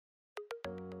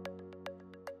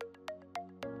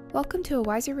Welcome to a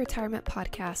Wiser Retirement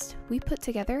Podcast. We put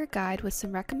together a guide with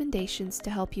some recommendations to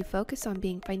help you focus on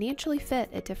being financially fit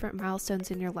at different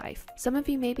milestones in your life. Some of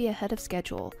you may be ahead of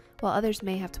schedule, while others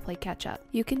may have to play catch up.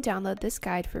 You can download this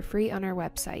guide for free on our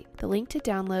website. The link to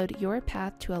download Your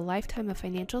Path to a Lifetime of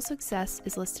Financial Success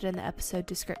is listed in the episode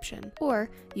description. Or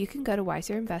you can go to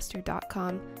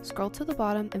wiserinvestor.com, scroll to the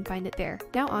bottom, and find it there.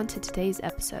 Now on to today's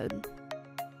episode.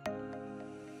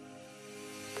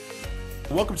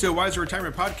 Welcome to a Wiser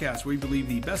Retirement Podcast. We believe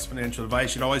the best financial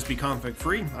advice should always be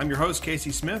conflict-free. I'm your host, Casey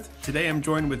Smith. Today I'm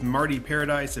joined with Marty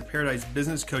Paradise of Paradise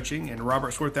Business Coaching and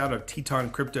Robert Swarthout of Teton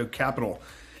Crypto Capital.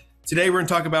 Today we're going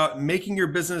to talk about making your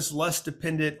business less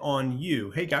dependent on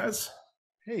you. Hey guys.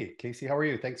 Hey Casey, how are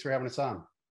you? Thanks for having us on.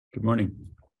 Good morning.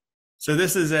 So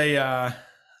this is a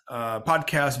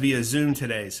podcast via Zoom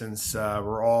today since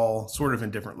we're all sort of in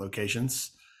different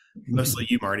locations. Mostly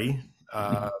you, Marty.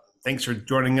 Thanks for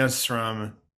joining us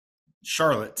from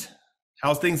Charlotte.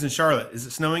 How's things in Charlotte? Is it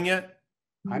snowing yet?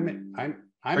 I'm in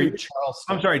Charleston.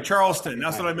 I'm sorry, Charleston.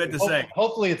 That's what I meant to say.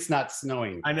 Hopefully it's not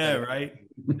snowing. I know, right?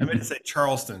 I meant to say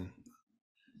Charleston.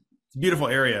 It's a beautiful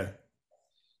area.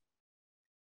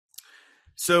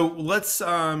 So let's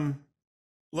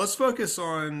focus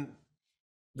on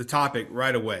the topic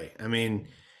right away. I mean,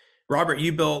 Robert,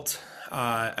 you built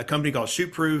a company called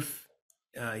Shootproof.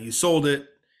 You sold it.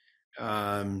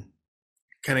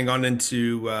 Kind of gone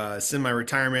into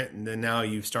semi-retirement, and then now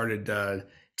you've started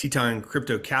Teton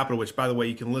Crypto Capital, which, by the way,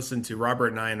 you can listen to Robert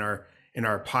and I in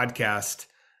our podcast.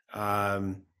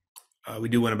 We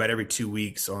do one about every 2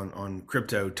 weeks on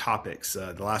crypto topics.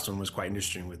 The last one was quite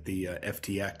interesting with the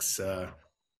FTX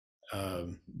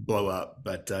blow up,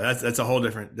 but that's a whole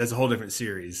different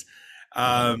series.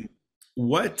 Why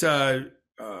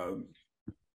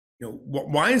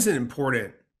is it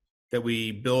important that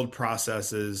we build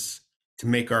processes to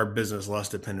make our business less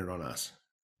dependent on us?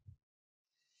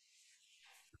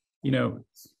 You know,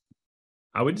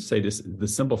 I would say the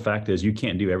simple fact is you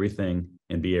can't do everything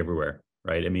and be everywhere,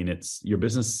 right? I mean, it's your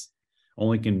business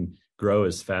only can grow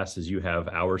as fast as you have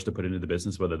hours to put into the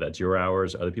business, whether that's your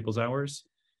hours, other people's hours.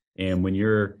 And when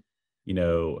you're,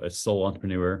 a sole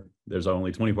entrepreneur, there's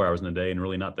only 24 hours in a day and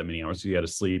really not that many hours. So you got to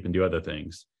sleep and do other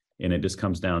things. And it just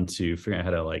comes down to figuring out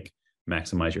how to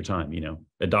maximize your time.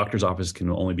 A doctor's office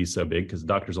can only be so big because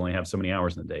doctors only have so many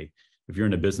hours in a day. If you're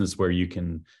in a business where you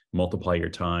can multiply your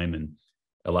time and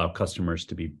allow customers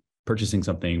to be purchasing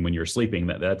something when you're sleeping,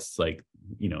 that's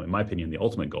in my opinion, the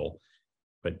ultimate goal.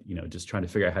 But, just trying to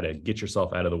figure out how to get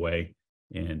yourself out of the way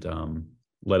and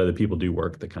let other people do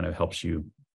work that kind of helps you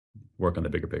work on the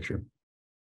bigger picture.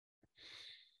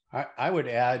 I would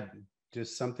add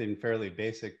just something fairly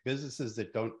basic. Businesses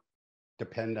that don't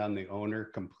depend on the owner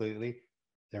completely,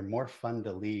 they're more fun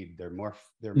to lead. They're more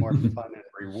fun and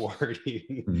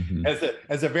rewarding. Mm-hmm.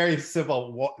 as a very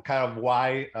simple kind of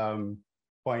why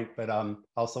point, but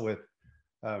also with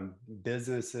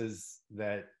businesses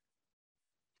that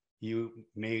you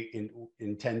may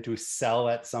intend to sell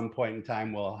at some point in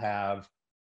time will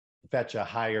fetch a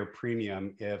higher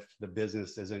premium if the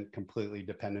business isn't completely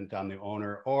dependent on the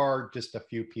owner or just a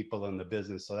few people in the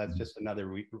business. So that's just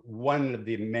one of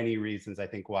the many reasons I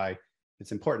think why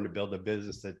it's important to build a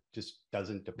business that just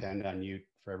doesn't depend on you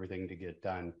for everything to get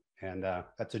done. And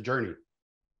that's a journey.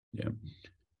 Yeah.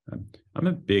 I'm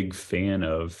a big fan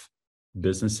of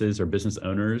businesses or business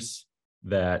owners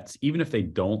that even if they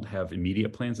don't have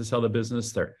immediate plans to sell the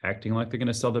business, they're acting like they're going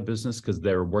to sell the business because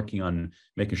they're working on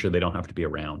making sure they don't have to be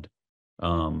around.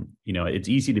 It's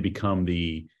easy to become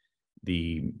the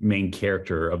main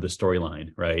character of the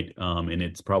storyline, right? And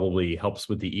it's probably helps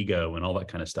with the ego and all that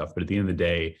kind of stuff. But at the end of the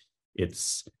day,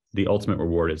 it's the ultimate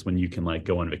reward is when you can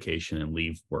go on vacation and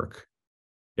leave work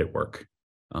at work.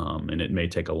 And it may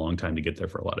take a long time to get there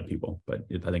for a lot of people, but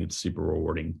I think it's super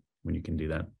rewarding when you can do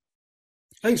that.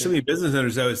 I think so many business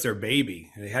owners, though, it's their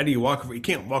baby. How do you walk away? You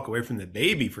can't walk away from the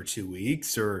baby for 2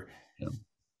 weeks or,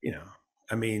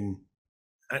 I mean,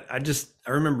 I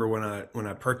remember when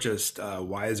I purchased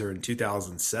Wiser in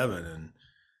 2007 and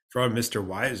from Mr.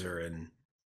 Wiser, and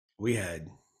we had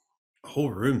whole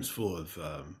rooms full of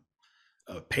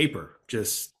paper,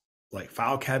 just like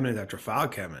file cabinet after file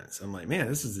cabinets. I'm like, man,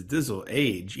 this is a digital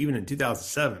age, even in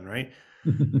 2007, right?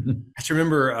 I just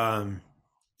remember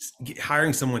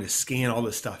hiring someone to scan all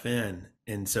this stuff in.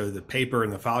 And so the paper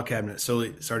and the file cabinet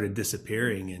slowly started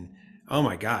disappearing. And oh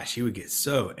my gosh, he would get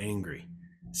so angry.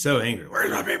 Where's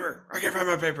my paper? I can't find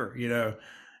my paper,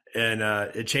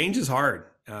 and change is hard.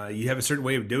 You have a certain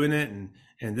way of doing it. And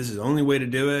this is the only way to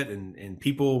do it. And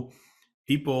people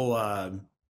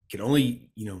can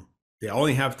only, they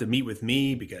only have to meet with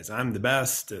me because I'm the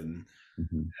best. And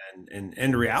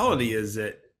the reality is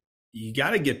that you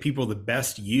got to give people the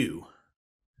best you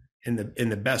and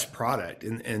the best product,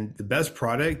 and the best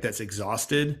product that's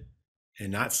exhausted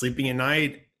and not sleeping at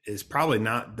night is probably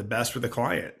not the best for the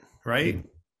client, right? Mm-hmm.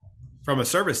 From a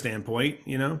service standpoint,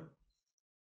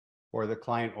 or the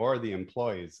client or the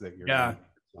employees that you're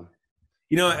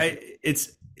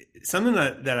it's something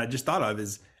that I just thought of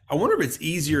is, I wonder if it's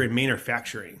easier in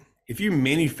manufacturing. If you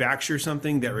manufacture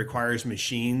something that requires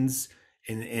machines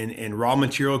and raw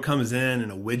material comes in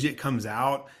and a widget comes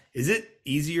out, is it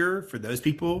easier for those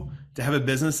people to have a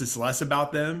business that's less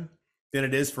about them than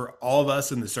it is for all of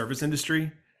us in the service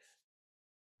industry?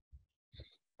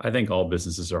 I think all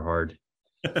businesses are hard.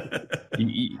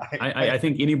 I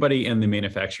think anybody in the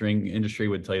manufacturing industry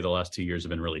would tell you the last 2 years have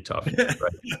been really tough.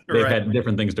 Right? They've had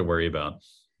different things to worry about.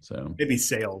 So maybe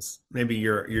sales. Maybe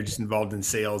you're just involved in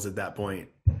sales at that point.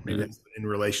 Maybe in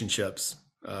relationships.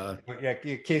 Yeah,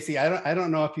 Casey, I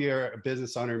don't know if you're a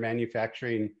business owner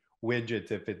manufacturing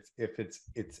widgets, if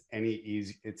it's any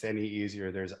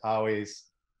easier. There's always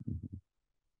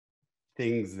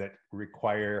things that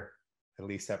require, at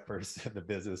least at first, the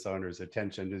business owner's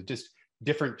attention. There's just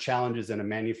different challenges in a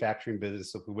manufacturing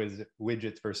business with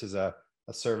widgets versus a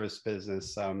service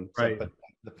business. Right. But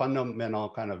the fundamental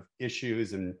kind of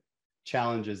issues and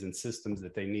challenges and systems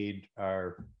that they need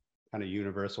are kind of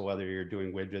universal, whether you're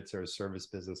doing widgets or a service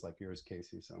business like yours,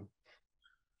 Casey.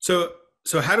 So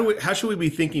how should we be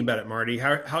thinking about it, Marty?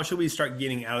 How should we start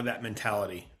getting out of that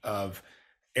mentality of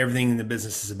everything in the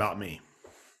business is about me?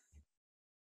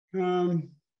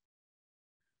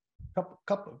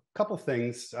 Couple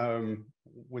things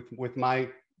with my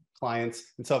clients.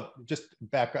 And so just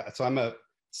back up. So I'm a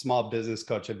small business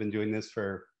coach. I've been doing this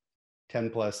for 10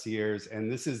 plus years.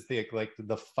 And this is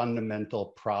the fundamental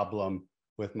problem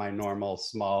with my normal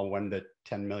small $1 to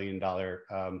 $10 million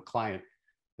client,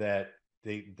 that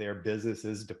their business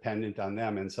is dependent on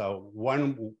them. And so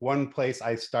one place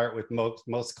I start with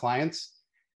most clients,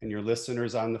 and your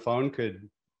listeners on the phone could,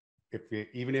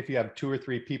 even if you have 2 or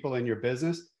 3 people in your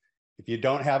business, if you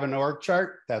don't have an org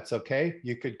chart, that's okay.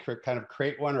 You could kind of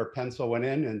create one or pencil one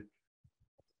in and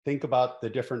think about the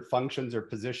different functions or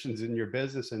positions in your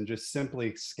business, and just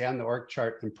simply scan the org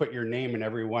chart and put your name in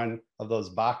every one of those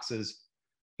boxes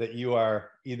that you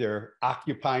are either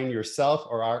occupying yourself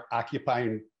or are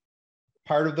occupying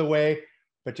part of the way.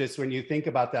 But just when you think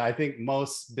about that, I think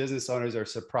most business owners are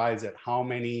surprised at how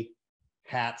many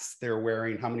hats they're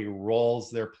wearing, how many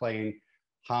roles they're playing,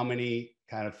 how many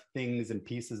kind of things and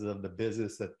pieces of the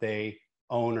business that they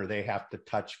own or they have to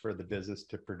touch for the business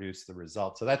to produce the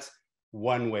result. So that's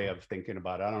one way of thinking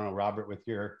about it. I don't know, Robert, with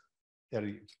your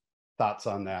thoughts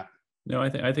on that. No,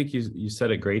 I think you said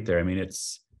it great there. I mean,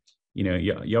 it's,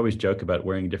 you always joke about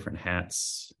wearing different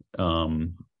hats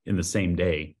in the same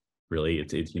day. Really,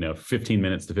 it's 15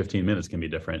 minutes to 15 minutes can be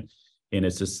different. And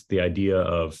it's just the idea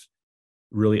of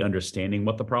really understanding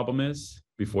what the problem is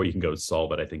before you can go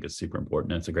solve it, I think is super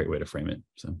important. That's a great way to frame it.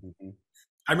 So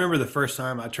I remember the first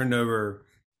time I turned over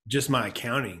just my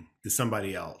accounting to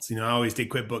somebody else. I always did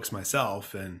QuickBooks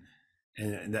myself, and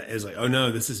that is like, oh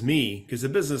no, this is me, because the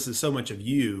business is so much of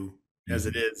you as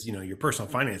it is, your personal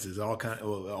finances all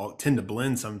tend to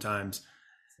blend sometimes.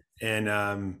 And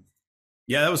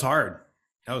yeah, that was hard.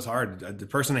 The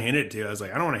person I handed it to, I was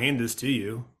like, I don't want to hand this to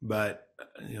you, but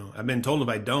I've been told if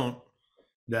I don't,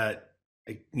 that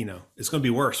it's going to be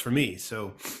worse for me.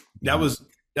 So that was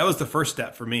the first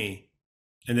step for me.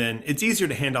 And then it's easier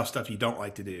to hand off stuff you don't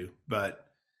like to do, but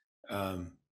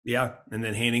yeah. And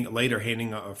then handing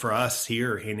for us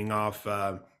here, handing off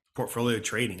portfolio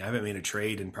trading. I haven't made a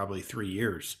trade in probably 3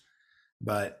 years,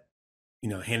 but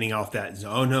handing off that,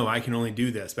 oh no, I can only do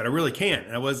this, but I really can't.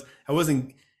 And I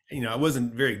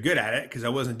wasn't very good at it because I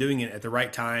wasn't doing it at the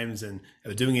right times, and I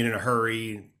was doing it in a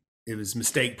hurry. It was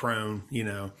mistake prone,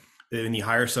 when you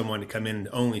hire someone to come in and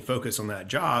only focus on that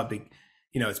job,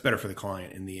 it's better for the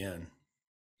client in the end.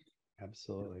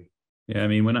 Absolutely. Yeah. I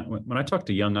mean, when I talk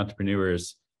to young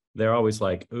entrepreneurs, they're always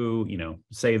like, oh,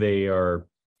 say they are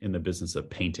in the business of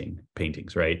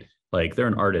paintings, right? Like they're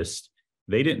an artist.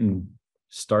 They didn't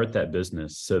start that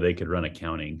business so they could run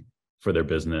accounting for their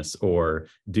business or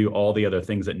do all the other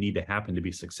things that need to happen to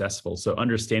be successful. So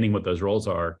understanding what those roles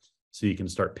are so you can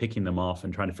start picking them off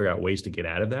and trying to figure out ways to get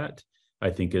out of that, I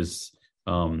think is,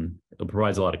 it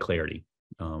provides a lot of clarity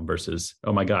versus,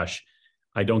 oh my gosh,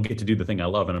 I don't get to do the thing I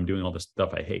love and I'm doing all this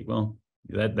stuff I hate. Well,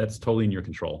 that's totally in your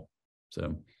control. So,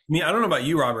 I mean, I don't know about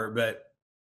you, Robert, but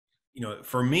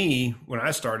for me, when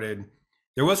I started,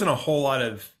 there wasn't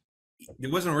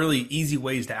really easy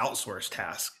ways to outsource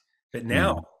tasks. But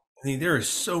now, I mean, there are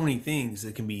so many things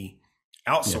that can be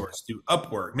outsourced through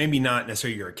Upwork. Maybe not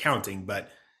necessarily your accounting, but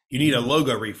you need a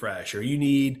logo refresh, or you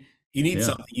need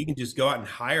something, you can just go out and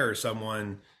hire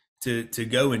someone to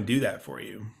go and do that for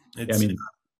you. It's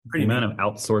the amount of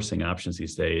outsourcing options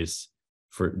these days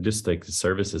for just like the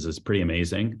services is pretty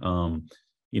amazing.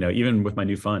 Even with my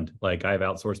new fund, like I have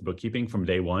outsourced bookkeeping from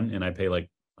day one, and I pay like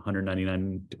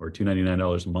 $199 or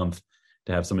 $299 a month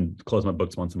to have someone close my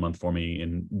books once a month for me.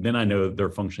 And then I know they're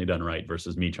functionally done right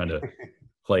versus me trying to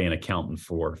play an accountant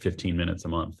for 15 minutes a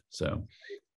month. So,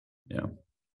 yeah.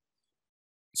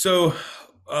 So,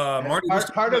 Marty,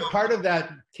 part of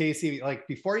that, Casey, like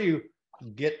before you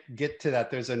get to that,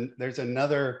 there's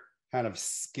another kind of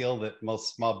skill that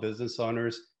most small business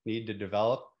owners need to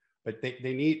develop, but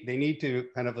they need to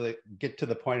kind of like get to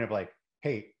the point of like,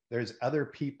 hey, there's other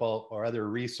people or other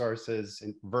resources,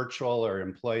 virtual or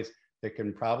employees, that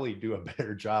can probably do a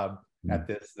better job at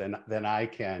this than I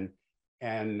can.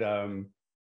 And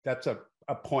that's a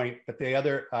point. But the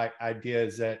other idea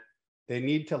is that they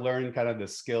need to learn kind of the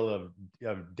skill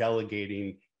of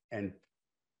delegating and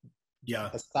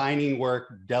assigning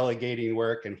work, delegating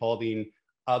work, and holding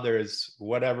others,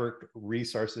 whatever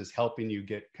resources, helping you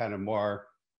get kind of more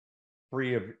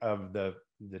free of the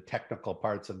technical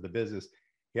parts of the business.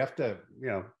 You have to,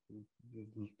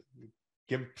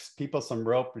 give people some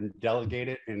rope and delegate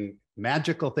it, and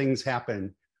magical things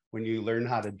happen when you learn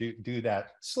how to do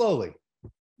that slowly.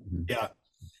 Yeah.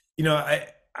 I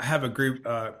have a group,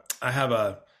 I have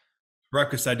a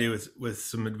breakfast I do with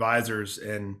some advisors,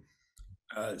 and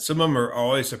some of them are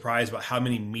always surprised about how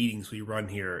many meetings we run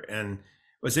here. And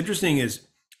what's interesting is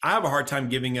I have a hard time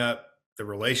giving up the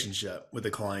relationship with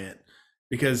the client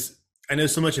because I know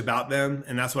so much about them,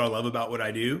 and that's what I love about what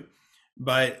I do.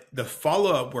 But the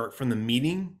follow-up work from the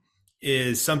meeting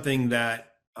is something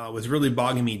that was really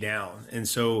bogging me down. And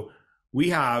so we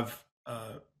have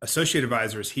associate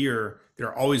advisors here that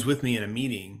are always with me in a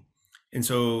meeting. And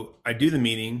so I do the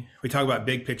meeting, we talk about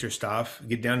big picture stuff,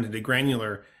 get down to the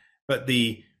granular, but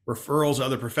the referrals to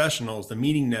other professionals, the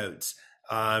meeting notes,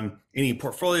 any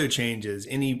portfolio changes,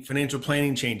 any financial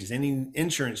planning changes, any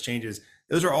insurance changes,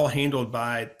 those are all handled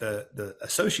by the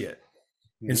associate.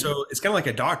 And so it's kind of like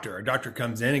a doctor. A doctor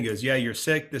comes in and goes, yeah, you're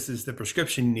sick. This is the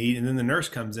prescription you need. And then the nurse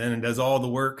comes in and does all the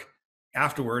work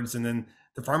afterwards. And then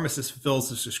the pharmacist fulfills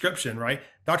the prescription, right?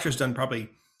 Doctor's done probably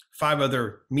 5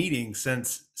 other meetings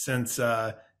since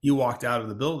you walked out of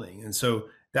the building. And so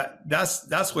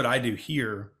that's what I do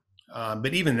here.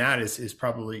 But even that is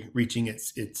probably reaching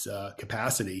its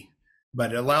capacity.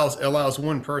 But it allows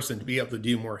one person to be able to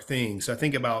do more things. So I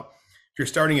think about if you're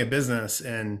starting a business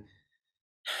and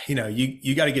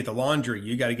you got to get the laundry,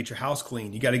 you got to get your house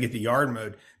cleaned, you got to get the yard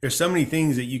mowed. There's so many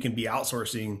things that you can be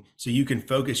outsourcing so you can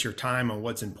focus your time on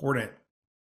what's important,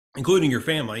 including your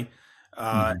family,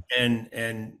 and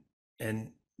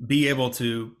be able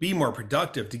to be more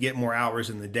productive to get more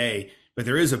hours in the day. But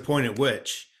there is a point at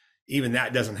which even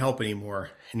that doesn't help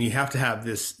anymore. And you have to have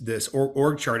this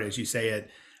org chart, as you say it.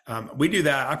 We do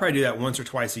that. I probably do that once or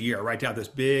twice a year. I write down this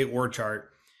big org chart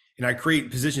and I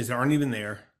create positions that aren't even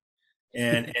there.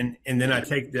 And then I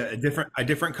take a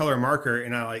different color marker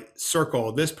and I like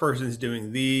circle, this person's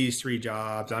doing these 3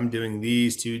 jobs, I'm doing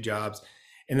these 2 jobs.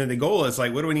 And then the goal is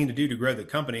like, what do we need to do to grow the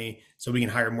company so we can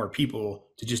hire more people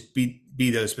to just be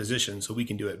those positions so we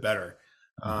can do it better.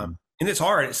 And it's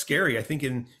hard, it's scary. I think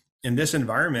in this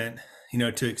environment,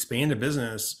 to expand a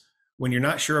business when you're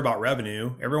not sure about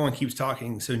revenue, everyone keeps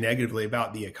talking so negatively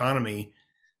about the economy,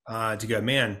 to go,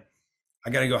 man, I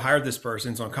got to go hire this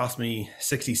person. It's going to cost me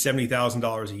 $60,000,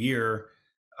 $70,000 a year.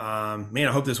 Man,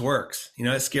 I hope this works.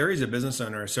 It's scary as a business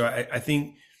owner. So I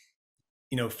think,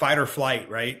 fight or flight,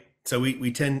 right? So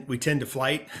we tend to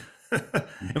flight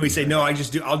and we say, no, I'll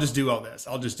just do all this.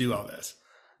 I'll just do all this.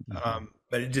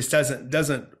 But it just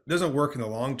doesn't work in the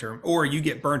long term, or you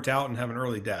get burnt out and have an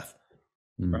early death.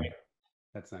 Right.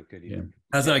 That's not good either. Yeah.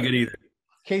 That's not good either.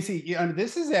 Casey,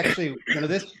 this is actually,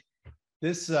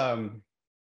 this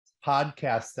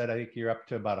podcast that I think you're up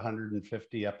to about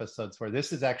 150 episodes for.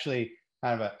 This is actually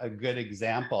kind of a good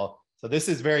example. So this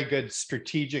is very good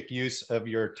strategic use of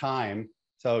your time.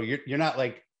 So you're not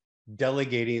like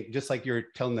delegating, just like you're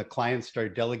telling the clients,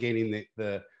 start delegating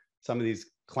some of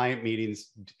these client meetings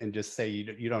and just say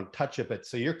you don't touch it. But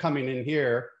so you're coming in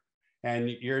here and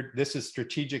this is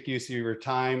strategic use of your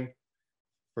time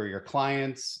for your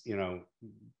clients,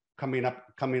 coming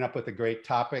up with a great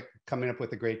topic,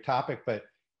 but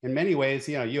in many ways,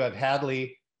 you have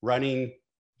Hadley running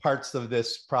parts of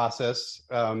this process,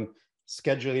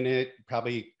 scheduling it,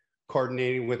 probably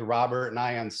coordinating with Robert and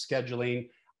I on scheduling.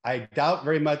 I doubt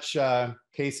very much,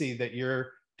 Casey, that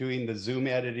you're doing the Zoom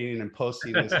editing and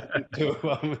posting this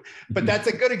to but that's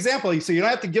a good example. So you don't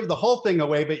have to give the whole thing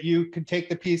away, but you can take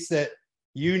the piece that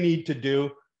you need to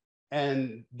do,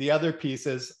 and the other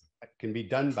pieces can be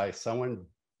done by someone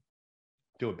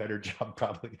do a better job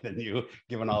probably than you,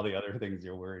 given all the other things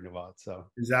you're worrying about. So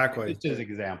exactly, it's just an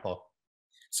example.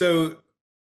 So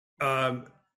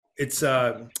it's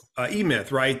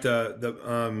E-Myth, right?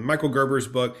 The Michael Gerber's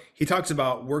book. He talks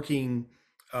about working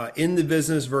in the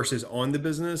business versus on the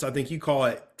business. I think you call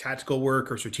it tactical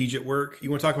work or strategic work. You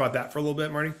want to talk about that for a little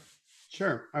bit, Marty?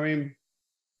 Sure. I mean,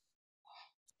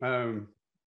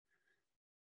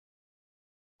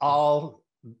 all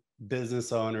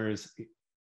business owners,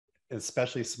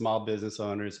 especially small business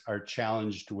owners, are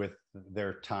challenged with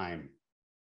their time.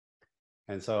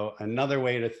 And so another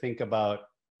way to think about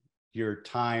your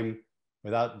time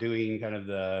without doing kind of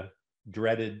the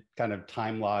dreaded kind of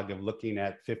time log of looking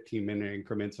at 15-minute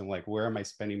increments and like, where am I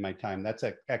spending my time? That's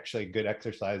actually a good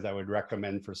exercise I would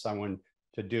recommend for someone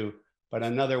to do. But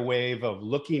another way of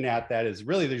looking at that is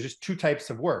really there's just two types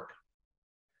of work.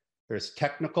 There's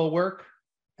technical work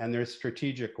and there's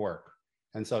strategic work.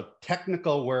 And so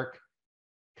technical work,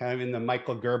 kind of in the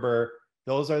Michael Gerber,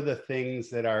 those are the things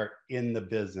that are in the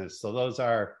business. So those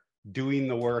are doing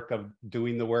the work of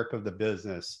the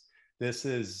business. This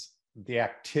is the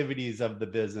activities of the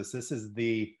business. This is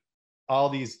all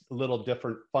these little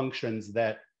different functions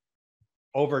that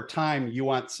over time you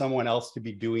want someone else to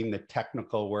be doing the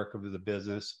technical work of the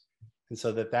business. And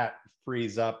so that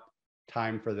frees up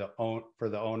time for the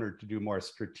owner to do more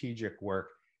strategic work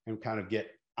and kind of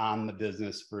get on the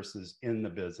business versus in the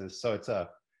business. So it's a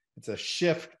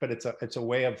shift, but it's a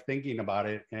way of thinking about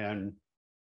it. And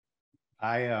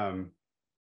I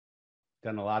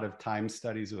done a lot of time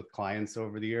studies with clients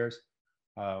over the years.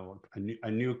 A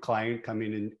new client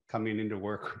coming into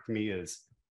work with me is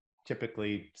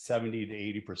typically 70 to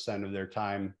 80% of their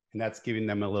time, and that's giving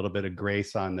them a little bit of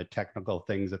grace on the technical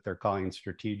things that they're calling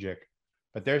strategic.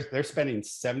 But they're spending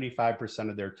 75%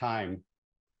 of their time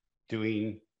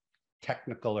doing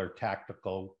technical or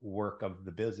tactical work of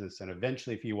the business. And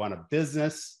eventually, if you want a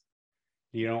business,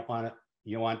 you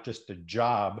want just a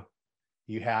job,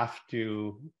 you have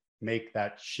to make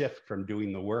that shift from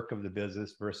doing the work of the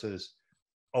business versus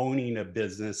owning a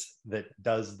business that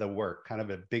does the work, kind of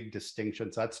a big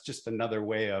distinction. So that's just another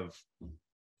way of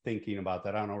thinking about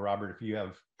that. I don't know, Robert, if you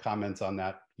have comments on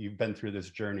that. You've been through this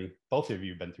journey. Both of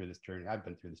you have been through this journey. I've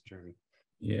been through this journey.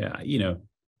 Yeah.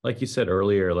 Like you said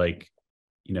earlier,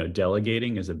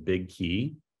 delegating is a big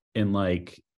key. And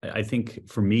I think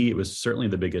for me, it was certainly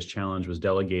the biggest challenge was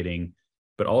delegating,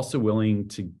 but also willing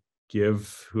to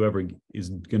give whoever is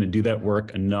going to do that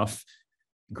work enough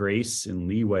grace and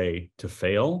leeway to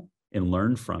fail and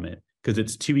learn from it. Because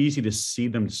it's too easy to see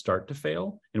them start to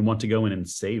fail and want to go in and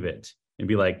save it and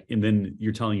be like, and then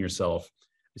you're telling yourself,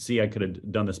 see, I could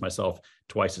have done this myself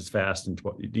twice as fast and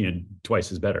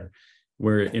twice as better.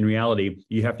 Where in reality,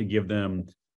 you have to give them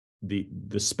the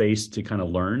space to kind of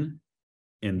learn,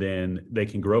 and then they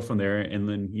can grow from there. And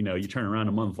then, you turn around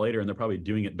a month later and they're probably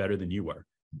doing it better than you were.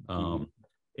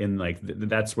 And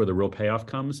that's where the real payoff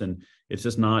comes. And it's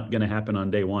just not going to happen on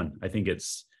day one. I think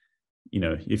it's,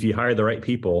 if you hire the right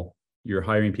people, you're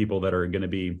hiring people that are going to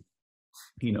be,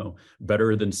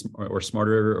 better than or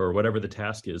smarter or whatever the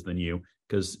task is than you.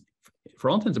 Because for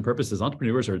all intents and purposes,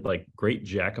 entrepreneurs are like great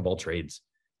jack of all trades.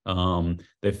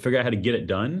 They figure out how to get it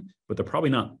done, but they're probably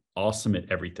not awesome at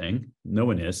everything. No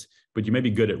one is, but you may be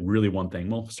good at really one thing.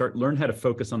 Well, learn how to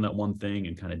focus on that one thing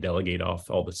and kind of delegate off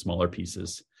all the smaller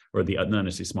pieces, or not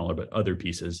necessarily smaller, but other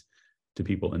pieces to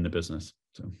people in the business.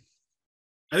 So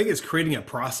I think it's creating a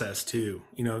process too.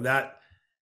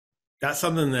 That's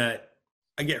something that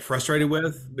I get frustrated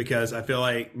with, because I feel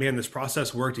like, man, this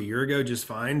process worked a year ago just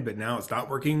fine, but now it's not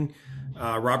working.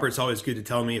 Robert's always good to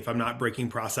tell me if I'm not breaking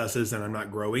processes, then I'm not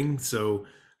growing. So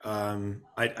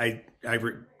I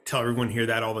tell everyone here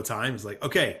that all the time. It's like,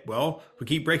 okay, well, we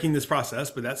keep breaking this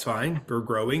process, but that's fine. We're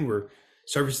growing. We're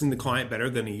servicing the client better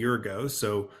than a year ago.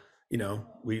 So,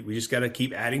 we just got to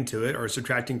keep adding to it or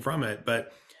subtracting from it.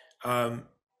 But, I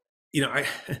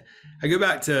go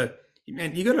back to,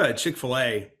 man, you go to a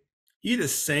Chick-fil-A, you eat the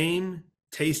same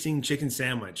tasting chicken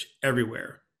sandwich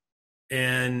everywhere.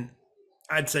 And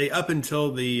I'd say up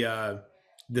until the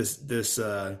this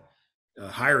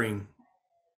hiring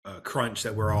crunch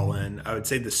that we're all in, I would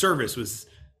say the service was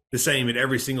the same at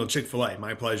every single Chick-fil-A.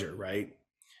 My pleasure, right?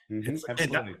 Mm-hmm,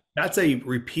 absolutely. That's a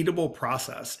repeatable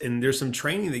process, and there's some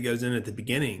training that goes in at the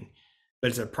beginning, but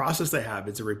it's a process they have.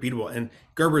 It's a repeatable. And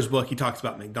Gerber's book, he talks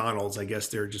about McDonald's. I guess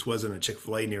there just wasn't a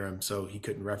Chick-fil-A near him, so he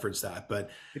couldn't reference that.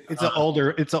 But it's an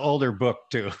older book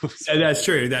too. So. That's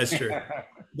true. That's true.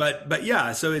 but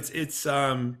yeah, so it's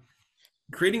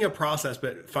creating a process,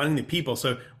 but finding the people.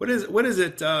 So what is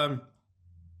it?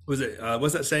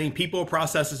 What's that saying? People,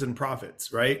 processes, and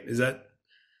profits, right? Is that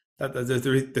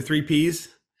the three P's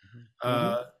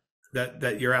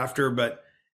that you're after? But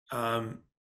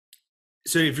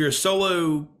so if you're a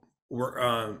solo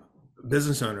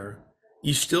business owner,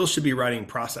 you still should be writing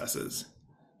processes.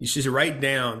 You should write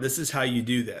down, this is how you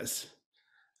do this.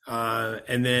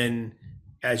 And then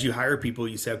as you hire people,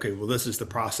 you say, okay, well, this is the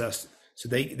process. So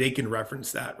they can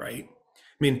reference that, right?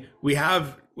 I mean, we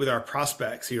have with our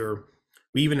prospects here,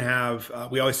 we even have,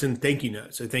 we always send thank you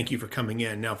notes. So thank you for coming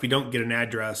in. Now, if we don't get an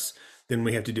address, then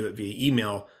we have to do it via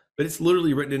email, but it's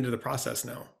literally written into the process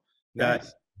now. That,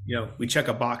 we check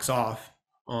a box off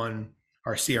on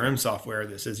our CRM software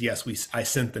that says, yes, I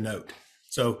sent the note.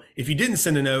 So if you didn't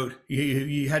send a note,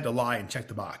 you had to lie and check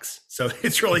the box. So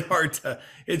it's really hard to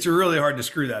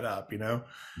screw that up,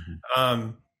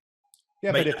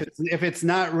 but if it's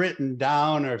not written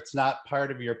down or it's not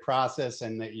part of your process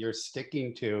and that you're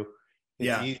sticking to,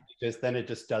 it's easy, then it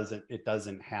just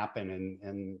doesn't happen.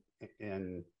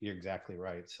 And you're exactly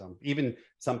right. So even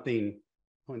something,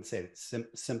 I wouldn't say it's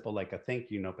simple like a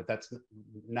thank you note, but that's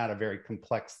not a very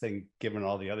complex thing given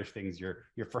all the other things your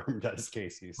firm does,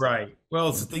 Casey. So. Right. Well,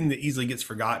 it's a thing that easily gets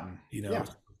forgotten.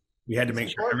 We had to make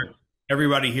sure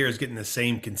everybody here is getting the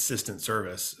same consistent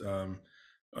service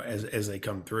as they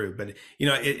come through. But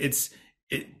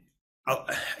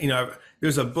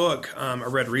there's a book I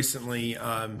read recently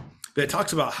that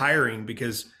talks about hiring,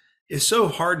 because it's so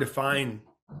hard to find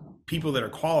people that are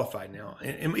qualified now.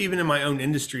 And even in my own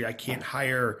industry,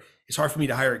 it's hard for me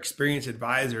to hire experienced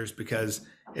advisors, because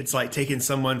it's like taking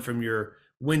someone from your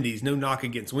Wendy's, no knock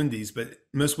against Wendy's, but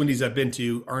most Wendy's I've been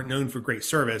to aren't known for great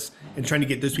service, and trying to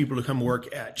get those people to come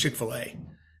work at Chick-fil-A.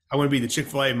 I want to be the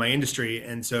Chick-fil-A of my industry.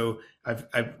 And so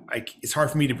it's hard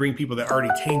for me to bring people that are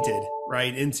already tainted,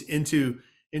 right, into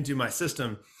my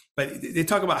system. But they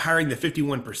talk about hiring the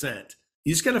 51%.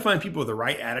 You just got to find people with the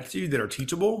right attitude that are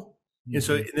teachable. And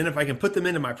so then if I can put them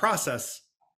into my process,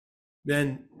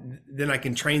 then I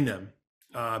can train them.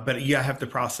 But I have the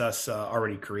process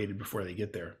already created before they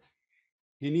get there.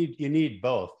 You need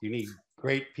both. You need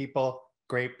great people,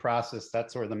 great process.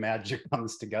 That's where the magic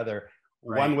comes together.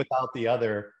 Right. One without the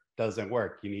other doesn't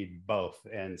work. You need both.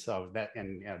 And so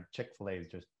Chick-fil-A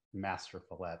is just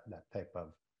masterful at that type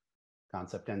of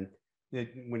concept. And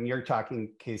when you're talking,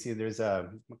 Casey, there's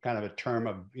a kind of a term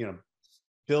of,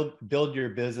 build your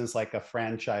business like a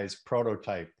franchise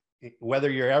prototype, whether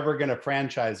you're ever going to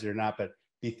franchise it or not, but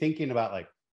be thinking about, like,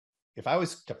 if I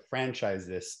was to franchise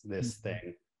this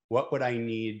thing, what would I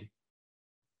need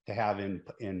to have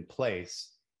in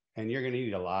place? And you're going to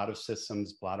need a lot of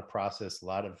systems, a lot of process, a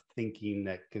lot of thinking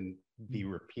that can be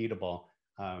repeatable,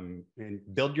 and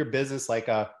build your business like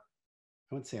I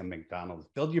wouldn't say a McDonald's,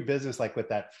 build your business like with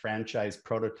that franchise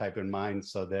prototype in mind,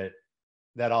 so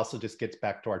that also just gets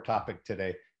back to our topic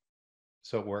today.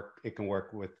 So it can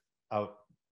work without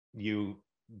you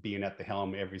being at the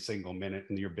helm every single minute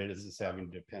and your business having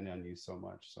to depend on you so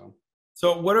much.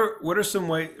 So what are some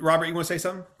ways, Robert, you want to say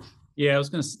something? Yeah, I was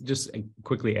going to just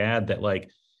quickly add that, like,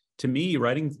 to me,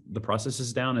 writing the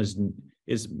processes down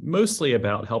is mostly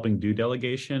about helping do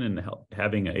delegation and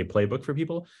having a playbook for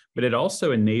people, but it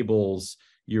also enables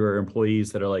your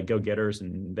employees that are like go-getters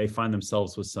and they find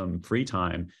themselves with some free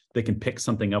time, they can pick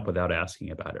something up without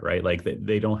asking about it, right? Like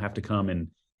they don't have to come and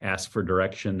ask for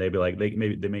direction. They'd be like, they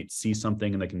might see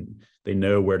something and they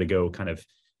know where to go, kind of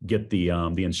get the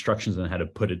instructions on how to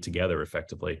put it together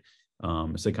effectively.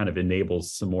 So it kind of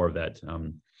enables some more of that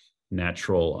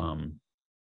natural,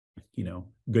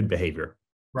 good behavior.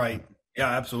 Right.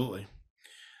 Yeah, absolutely.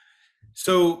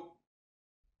 So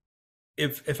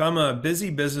if I'm a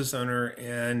busy business owner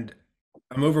and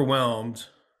I'm overwhelmed,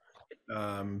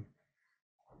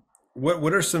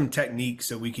 what are some techniques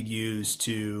that we could use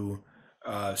to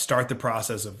start the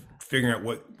process of figuring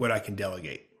out what I can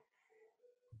delegate?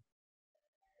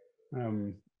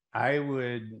 I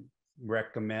would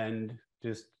recommend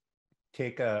just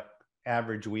take a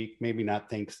average week, maybe not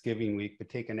Thanksgiving week, but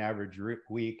take an average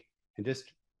week and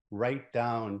just write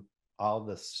down all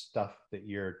the stuff that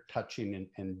you're touching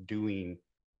and doing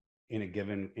in a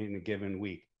given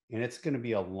week. And it's going to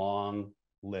be a long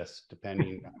list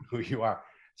depending on who you are.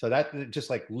 So that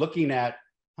just like looking at,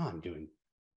 I'm doing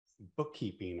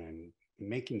bookkeeping, I'm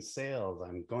making sales,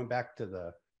 I'm going back to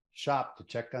the shop to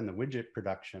check on the widget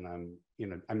production,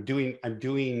 I'm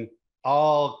doing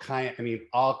all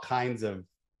kinds of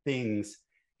things,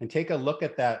 and take a look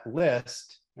at that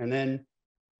list. And then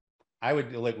I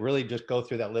would really just go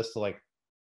through that list of like,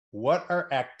 what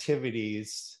are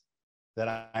activities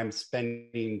that I'm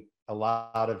spending a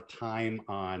lot of time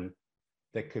on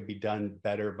that could be done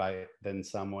better by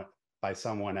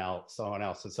someone else.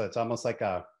 And so it's almost like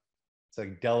it's a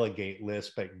delegate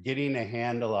list, but getting a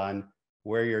handle on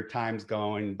where your time's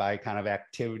going by kind of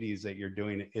activities that you're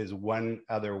doing is one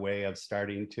other way of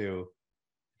starting to,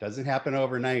 doesn't happen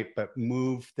overnight, but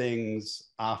move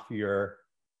things off your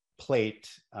plate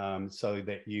so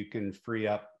that you can free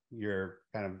up your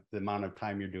kind of the amount of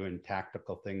time you're doing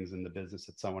tactical things in the business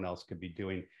that someone else could be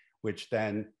doing, which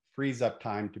then frees up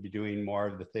time to be doing more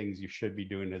of the things you should be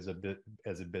doing as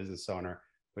a business owner,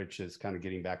 which is kind of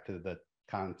getting back to the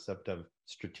concept of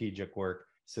strategic work,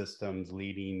 systems,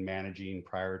 leading, managing,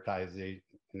 prioritizing,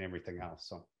 and everything else.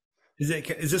 So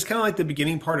is this kind of like the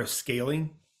beginning part of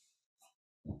scaling?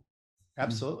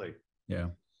 Absolutely. Yeah.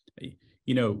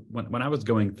 You know, when I was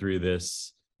going through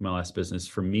this, my last business,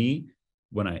 for me,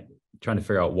 when I trying to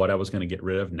figure out what I was going to get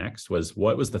rid of next was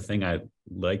what was the thing I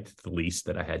liked the least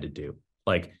that I had to do.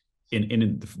 Like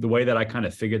in the way that I kind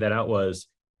of figured that out was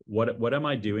what am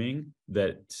I doing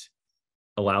that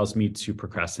allows me to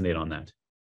procrastinate on that?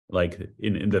 Like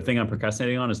in the thing I'm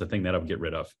procrastinating on is the thing that I'll get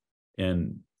rid of,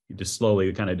 and just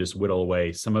slowly kind of just whittle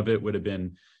away. Some of it would have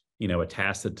been, you know, a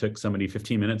task that took somebody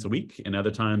 15 minutes a week, and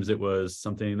other times it was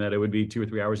something that it would be 2 or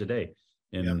 3 hours a day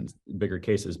in bigger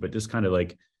cases. But just kind of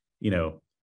like, you know,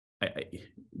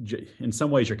 in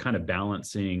some ways you're kind of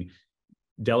balancing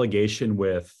delegation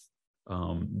with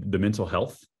the mental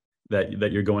health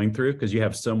that you're going through, because you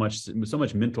have so much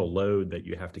mental load that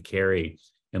you have to carry,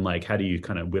 and like how do you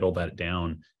kind of whittle that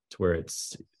down to where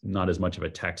it's not as much of a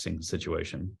taxing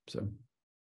situation. So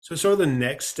sort of the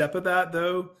next step of that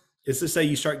though is to say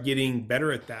you start getting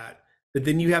better at that, but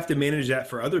then you have to manage that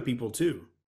for other people too,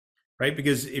 right?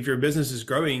 Because if your business is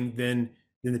growing, then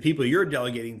the people you're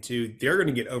delegating to, they're going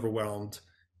to get overwhelmed.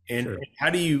 And sure. How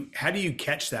do you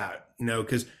catch that? You know,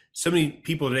 because so many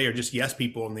people today are just yes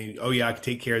people, and they, oh yeah, I can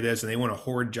take care of this, and they want to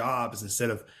hoard jobs instead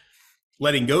of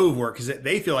letting go of work, because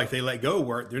they feel like they let go of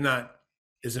work, they're not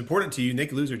as important to you, and they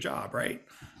could lose their job, right?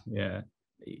 Yeah.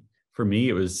 For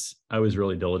me, I was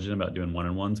really diligent about doing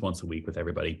one-on-ones once a week with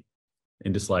everybody,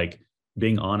 and just like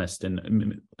being honest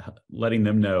and letting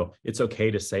them know it's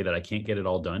okay to say that I can't get it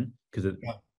all done,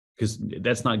 because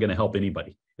that's not going to help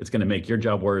anybody. It's going to make your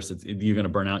job worse. You're going to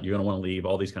burn out. You're going to want to leave,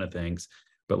 all these kind of things.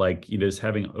 But like, you know, just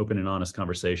having open and honest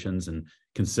conversations and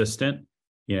consistent,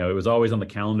 you know, it was always on the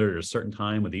calendar at a certain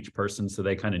time with each person. So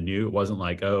they kind of knew. It wasn't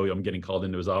like, oh, I'm getting called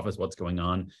into his office, what's going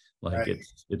on? Like right.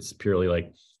 It's purely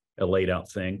like a laid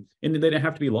out thing. And they didn't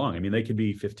have to be long. I mean, they could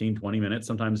be 15, 20 minutes.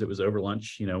 Sometimes it was over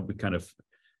lunch, you know, we kind of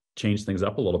changed things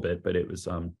up a little bit, but it was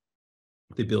the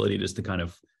ability just to kind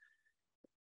of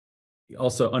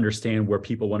also understand where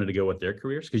people wanted to go with their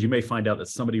careers. Because you may find out that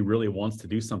somebody really wants to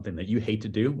do something that you hate to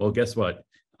do. Well, guess what?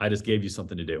 I just gave you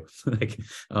something to do. Like,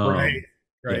 right.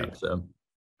 Yeah, so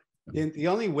the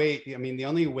only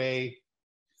way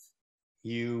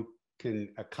you can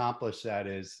accomplish that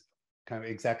is kind of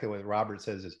exactly what Robert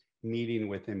says, is meeting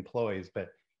with employees. But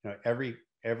you know,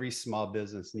 every small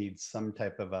business needs some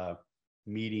type of a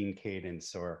meeting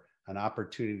cadence or an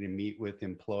opportunity to meet with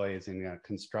employees in a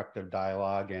constructive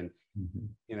dialogue. And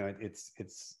you know,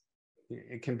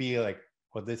 it can be like,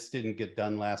 well, this didn't get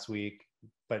done last week,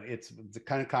 but it's the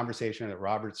kind of conversation that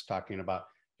Robert's talking about.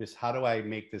 Just how do I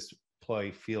make this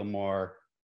employee feel more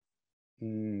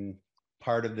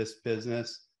part of this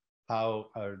business? How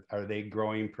are they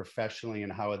growing professionally,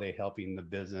 and how are they helping the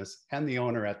business and the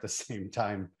owner at the same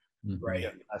time?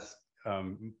 Right.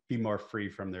 Be more free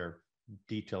from their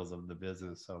details of the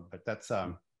business. So, but that's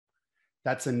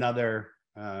another,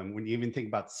 when you even think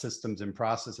about systems and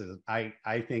processes, I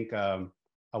think a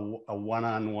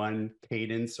one-on-one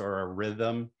cadence or a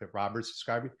rhythm that Robert's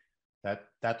describing,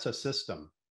 that's a system.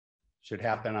 Should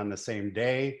happen on the same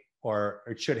day, or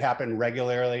it should happen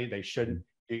regularly. It should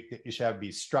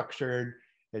be structured.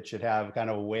 It should have kind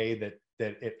of a way that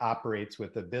it operates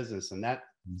with the business. And that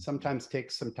sometimes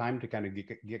takes some time to kind of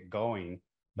get going,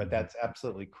 but that's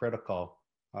absolutely critical.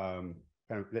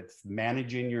 That's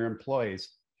managing your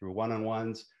employees through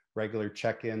one-on-ones, regular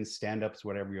check-ins, stand-ups,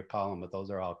 whatever you call them, but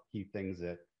those are all key things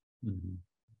that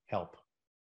help.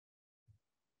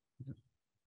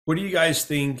 What do you guys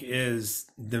think is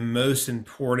the most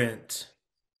important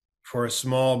for a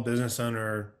small business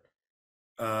owner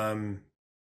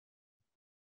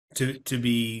to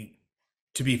be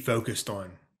focused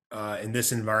on in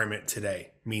this environment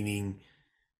today? Meaning,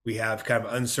 we have kind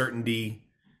of uncertainty.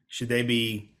 Should they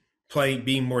be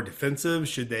being more defensive?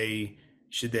 Should they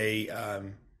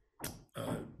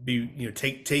be, you know,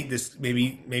 take this,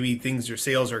 maybe things or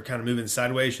sales are kind of moving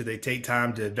sideways? Should they take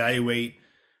time to evaluate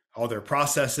all their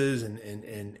processes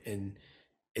and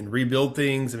rebuild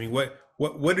things? I mean,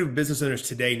 what do business owners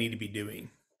today need to be doing?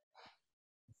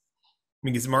 I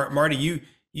mean, because Marty,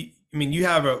 you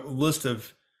have a list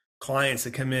of clients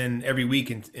that come in every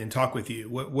week and talk with you.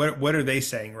 What are they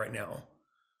saying right now?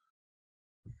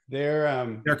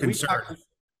 They're concerned.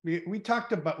 We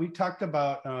talked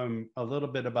about a little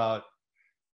bit about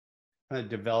kind of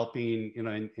developing,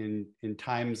 in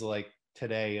times like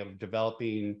today, of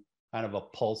developing kind of a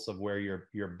pulse of where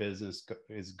your business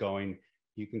is going.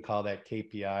 You can call that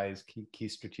KPIs, key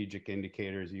strategic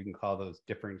indicators. You can call those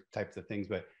different types of things,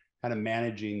 but kind of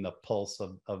managing the pulse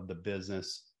of the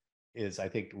business is, I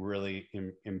think, really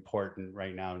important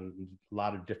right now. And a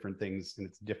lot of different things, and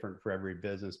it's different for every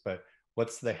business, but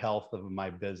what's the health of my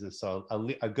business? So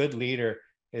a good leader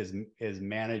is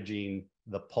managing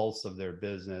the pulse of their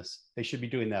business. They should be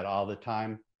doing that all the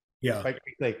time. Yeah. Quite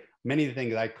frankly, many of the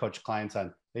things I coach clients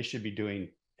on, they should be doing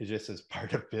is just as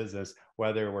part of business,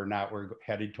 whether or not we're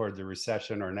heading towards a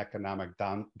recession or an economic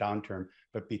downturn,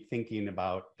 but be thinking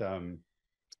about kind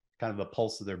of the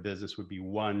pulse of their business would be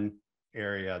one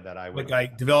area that I would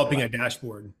like developing a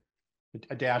dashboard,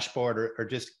 or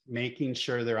just making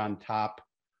sure they're on top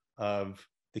of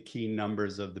the key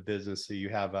numbers of the business. So you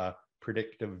have a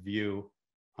predictive view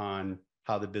on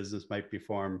how the business might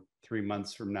perform 3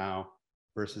 months from now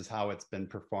versus how it's been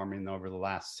performing over the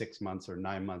last 6 months or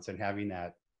 9 months, and having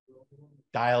that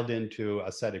dialed into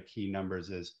a set of key numbers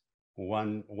is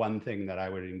one thing that I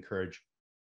would encourage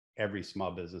every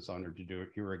small business owner to do,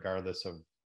 regardless of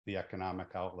the economic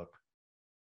outlook.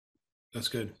 That's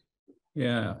good.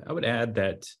 Yeah, I would add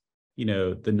that,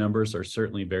 the numbers are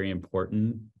certainly very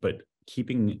important, but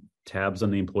keeping tabs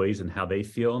on the employees and how they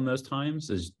feel in those times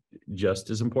is just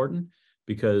as important,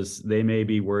 because they may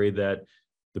be worried that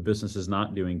the business is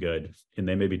not doing good, and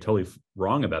they may be totally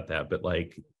wrong about that. But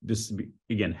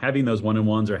again, having those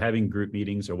one-on-ones or having group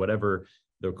meetings or whatever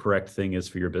the correct thing is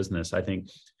for your business, I think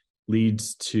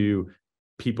leads to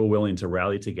people willing to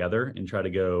rally together and try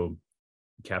to go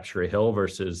capture a hill,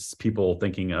 versus people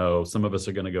thinking, oh, some of us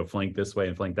are going to go flank this way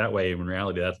and flank that way. In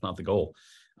reality, that's not the goal.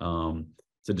 So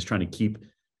just trying to keep,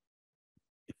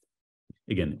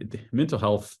 again, mental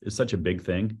health is such a big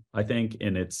thing, I think,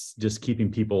 and it's just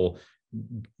keeping people,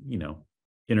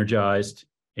 energized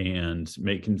and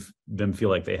making them feel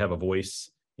like they have a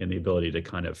voice and the ability to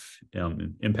kind of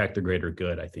impact the greater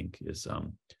good, I think is,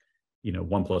 1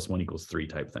 + 1 = 3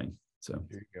 type thing. So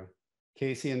there you go.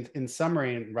 Casey, in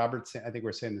summary, and Robert, I think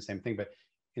we're saying the same thing, but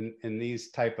in these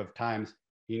type of times,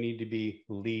 you need to be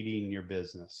leading your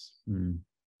business,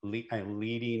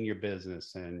 leading your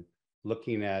business, and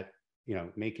looking at,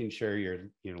 making sure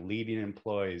you're, leading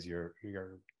employees, you're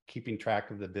keeping track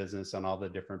of the business on all the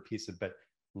different pieces, but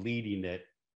leading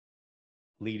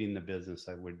the business,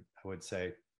 I would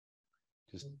say,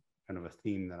 just kind of a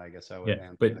theme that I guess I would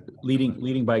answer. But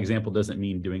leading by example doesn't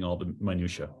mean doing all the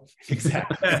minutia.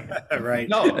 Exactly. Right.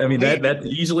 No, I mean, that's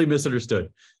easily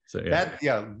misunderstood. So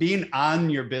being on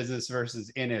your business versus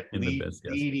in it, business,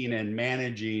 leading and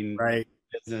managing right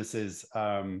businesses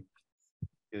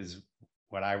is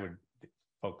what I would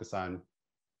focus on.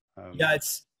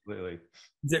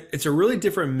 It's a really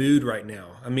different mood right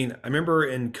now. I mean, I remember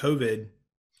in COVID,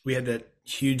 we had that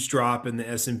huge drop in the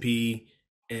S&P,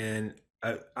 and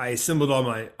I assembled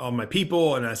all my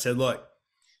people, and I said, look,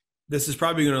 this is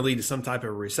probably going to lead to some type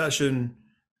of recession.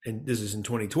 And this is in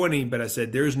 2020, but I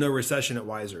said, there's no recession at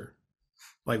Weiser.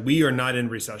 Like, we are not in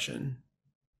recession.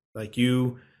 Like,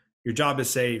 your job is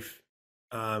safe.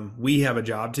 We have a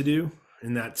job to do,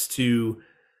 and that's to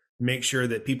make sure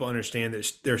that people understand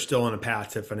that they're still on a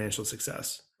path to financial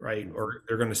success, right? Or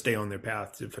they're going to stay on their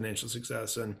path to financial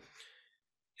success. And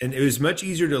it was much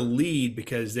easier to lead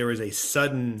because there was a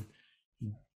sudden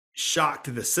shock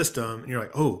to the system, and you're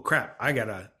like, oh crap, I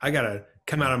gotta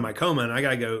come out of my coma, and I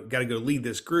gotta go lead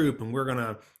this group, and we're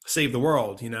gonna save the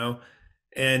world,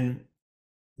 and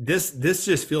this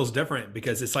just feels different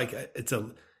because it's like it's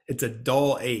a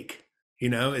dull ache,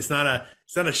 it's not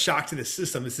a shock to the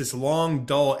system. It's this long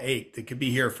dull ache that could be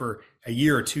here for a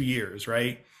year or 2 years,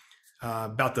 right?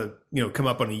 About to come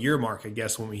up on a year mark, I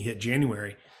guess, when we hit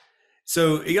January.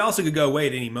 So it also could go away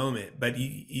at any moment, but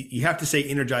you have to stay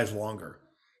energized longer.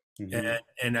 Mm-hmm.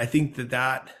 And I think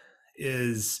that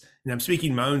is, and I'm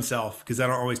speaking my own self because I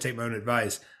don't always take my own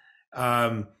advice.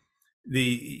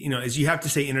 Is you have to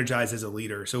stay energized as a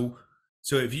leader. So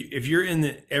if you're in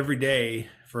the every day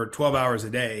for 12 hours a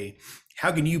day,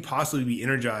 how can you possibly be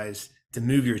energized to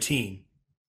move your team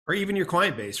or even your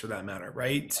client base for that matter,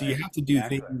 right? So you have to do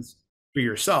things for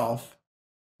yourself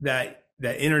that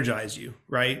energize you,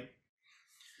 right?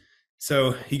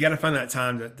 So you got to find that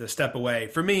time to step away.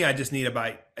 For me, I just need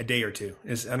about a day or two.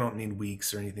 I don't need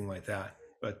weeks or anything like that.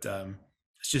 But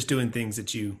it's just doing things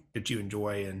that you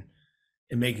enjoy and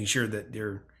making sure that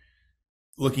you're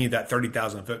looking at that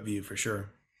 30,000 foot view for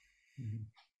sure.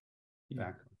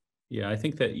 Exactly. Yeah, I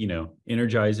think that,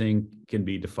 energizing can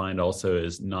be defined also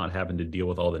as not having to deal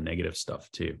with all the negative stuff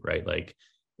too, right? Like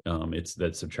it's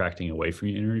that subtracting away from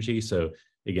your energy. So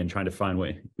again, trying to find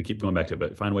we keep going back to it,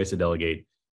 but find ways to delegate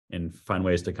and find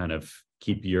ways to kind of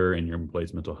keep your and your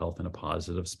employees' mental health in a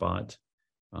positive spot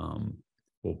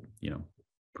will,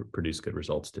 produce good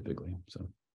results typically. So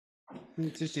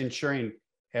it's just ensuring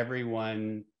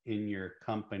everyone in your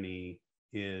company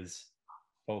is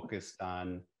focused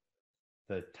on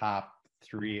the top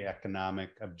 3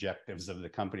 economic objectives of the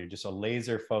company, just a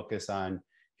laser focus on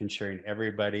ensuring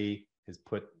everybody is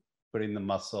putting the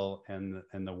muscle and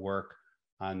the work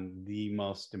on the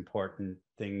most important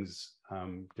things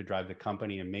to drive the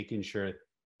company, and making sure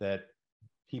that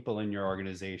people in your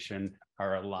organization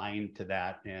are aligned to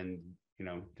that, and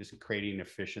just creating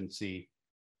efficiency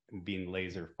and being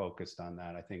laser focused on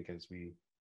that, I think, as we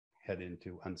head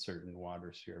into uncertain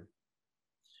waters here.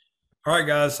 All right,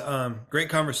 guys. Great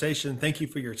conversation. Thank you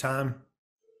for your time.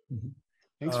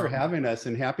 Thanks for having us,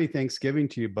 and happy Thanksgiving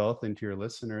to you both and to your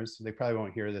listeners. They probably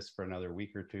won't hear this for another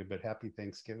week or two, but happy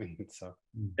Thanksgiving. So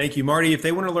thank you, Marty. If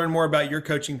they want to learn more about your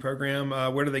coaching program,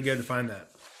 where do they go to find that?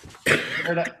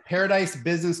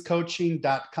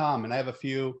 ParadiseBusinessCoaching.com. And I have a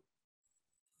few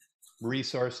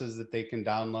resources that they can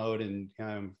download and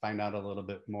find out a little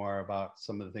bit more about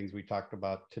some of the things we talked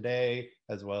about today,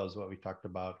 as well as what we talked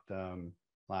about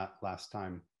last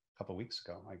time, a couple of weeks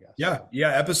ago, I guess. Yeah.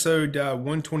 Episode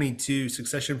 122,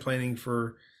 succession planning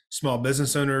for small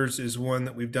business owners, is one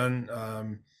that we've done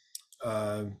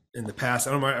in the past.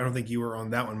 I don't think you were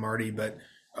on that one, Marty, but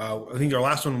I think our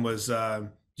last one was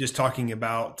just talking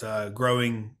about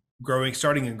starting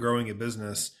and growing a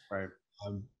business. Right.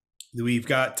 We've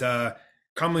got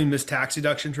commonly missed tax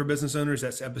deductions for business owners.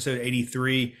 That's episode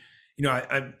 83.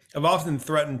 I've often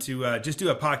threatened to just do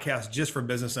a podcast just for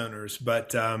business owners,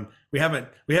 but we haven't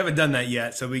done that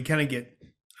yet. So we kind of get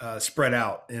spread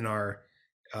out in our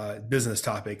business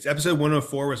topics. Episode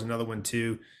 104 was another one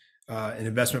too, an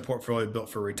investment portfolio built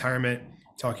for retirement,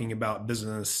 talking about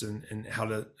business and how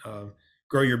to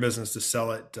grow your business to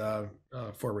sell it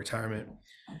for retirement.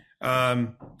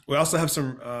 We also have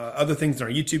some other things on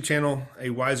our YouTube channel, A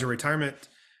Wiser Retirement,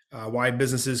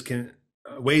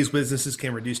 ways businesses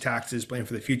can reduce taxes, plan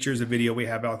for the future is a video we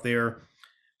have out there.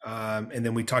 And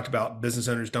then we talked about business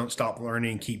owners don't stop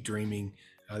learning, keep dreaming.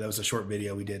 That was a short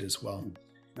video we did as well.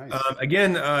 Nice.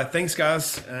 Again, thanks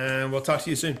guys, and we'll talk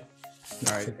to you soon.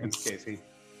 All right. Thanks, Casey.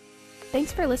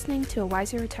 Thanks for listening to a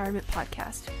Wiser Retirement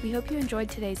podcast. We hope you enjoyed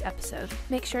today's episode.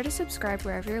 Make sure to subscribe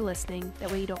wherever you're listening, that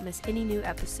way you don't miss any new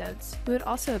episodes. We would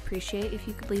also appreciate if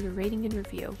you could leave a rating and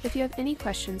review. If you have any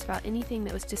questions about anything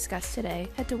that was discussed today,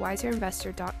 head to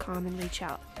wiserinvestor.com and reach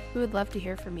out. We would love to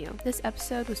hear from you. This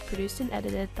episode was produced and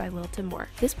edited by Lilton Moore.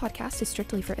 This podcast is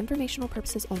strictly for informational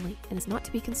purposes only and is not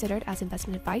to be considered as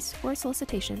investment advice or a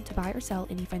solicitation to buy or sell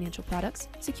any financial products,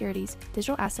 securities,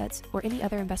 digital assets, or any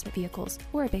other investment vehicles,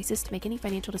 or a basis to make any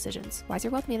financial decisions. Wiser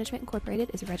Wealth Management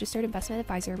Incorporated is a registered investment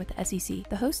advisor with the SEC.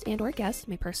 The host and/or guest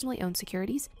may personally own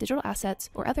securities, digital assets,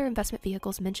 or other investment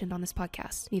vehicles mentioned on this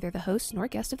podcast. Neither the host nor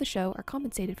guest of the show are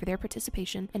compensated for their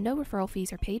participation, and no referral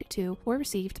fees are paid to or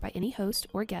received by any host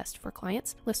or guest for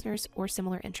clients, listeners, or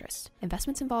similar interests.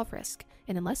 Investments involve risk,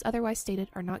 and unless otherwise stated,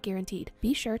 are not guaranteed.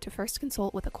 Be sure to first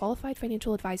consult with a qualified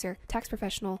financial advisor, tax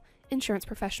professional, insurance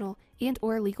professional,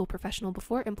 and/or legal professional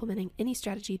before implementing any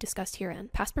strategy discussed herein.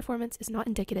 Past performance is not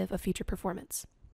indicative of future performance.